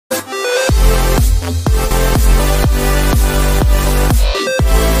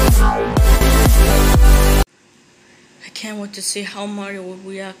want to see how Mario would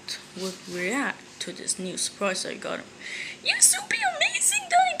react to this new surprise I got him. Yes, it would be amazing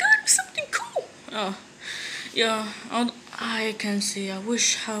that I got him something cool. Oh, yeah, I can see. I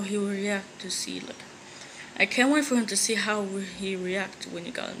wish how he would react to see like. I can't wait for him to see how he react when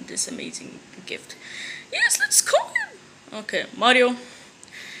you got him this amazing gift. Yes, let's call him. Okay, Mario.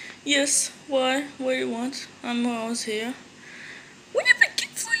 Yes, why? What do you want? I'm always here. We have a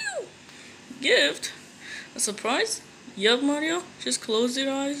gift for you. Gift? A surprise? Yup, Mario. Just close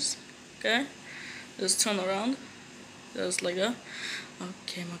your eyes. Okay? Just turn around. Just like that.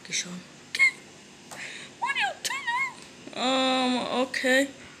 Okay, Monkey Show. Okay. Mario, turn around. Okay.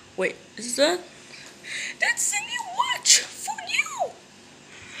 Wait, is that? That's a new watch for you.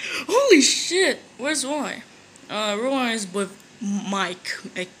 Holy shit. Where's Roy? Roy is with Mike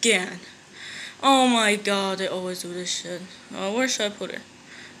again. Oh my god, they always do this shit. Where should I put it?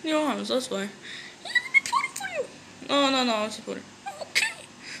 In your arms, that's why. Yeah, let me put it for you. No, I'll just put it. Okay.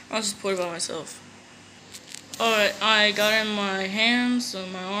 I'll just put it by myself. Alright, I got it in my hands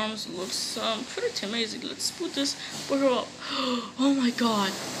and my arms. Looks pretty amazing. Let's put her up. Oh my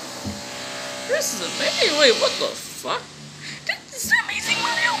god. This is amazing. Wait, what the fuck? This is amazing,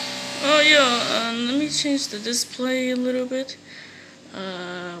 Mario. Oh yeah, let me change the display a little bit.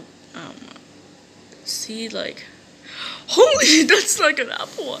 See, like, holy, that's like an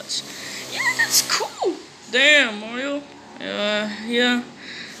Apple Watch. Yeah, that's cool. Damn, Mario. Yeah.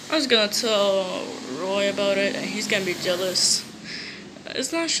 I was gonna tell Roy about it, and he's gonna be jealous.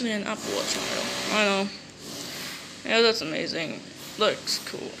 It's not actually an Apple Watch, Mario. I know. Yeah, that's amazing. Looks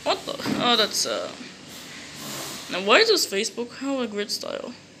cool. What the? Oh, that's Now why is this Facebook? How a grid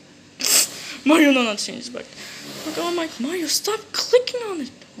style? Mario, no, not change back. Oh god, Mario, stop clicking on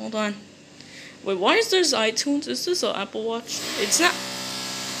it. Hold on. Wait, why is there iTunes? Is this an Apple Watch? It's not.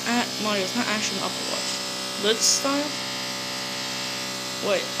 Mario, it's not actually an Apple Watch. List style?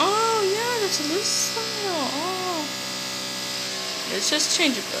 Wait. Oh, yeah, that's a list style. Oh. Let's just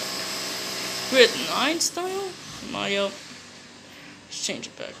change it back. Grid 9 style? Mario. Let's change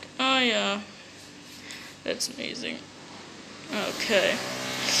it back. Oh, yeah. That's amazing. Okay.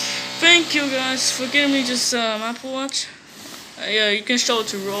 Thank you guys for giving me this Apple Watch. Yeah, you can show it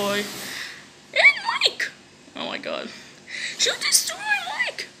to Roy. And Mike! Oh my god. Show this to Roy and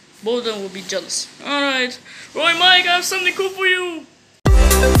Mike! Both of them will be jealous. Alright. Roy, Mike, I have something cool for you!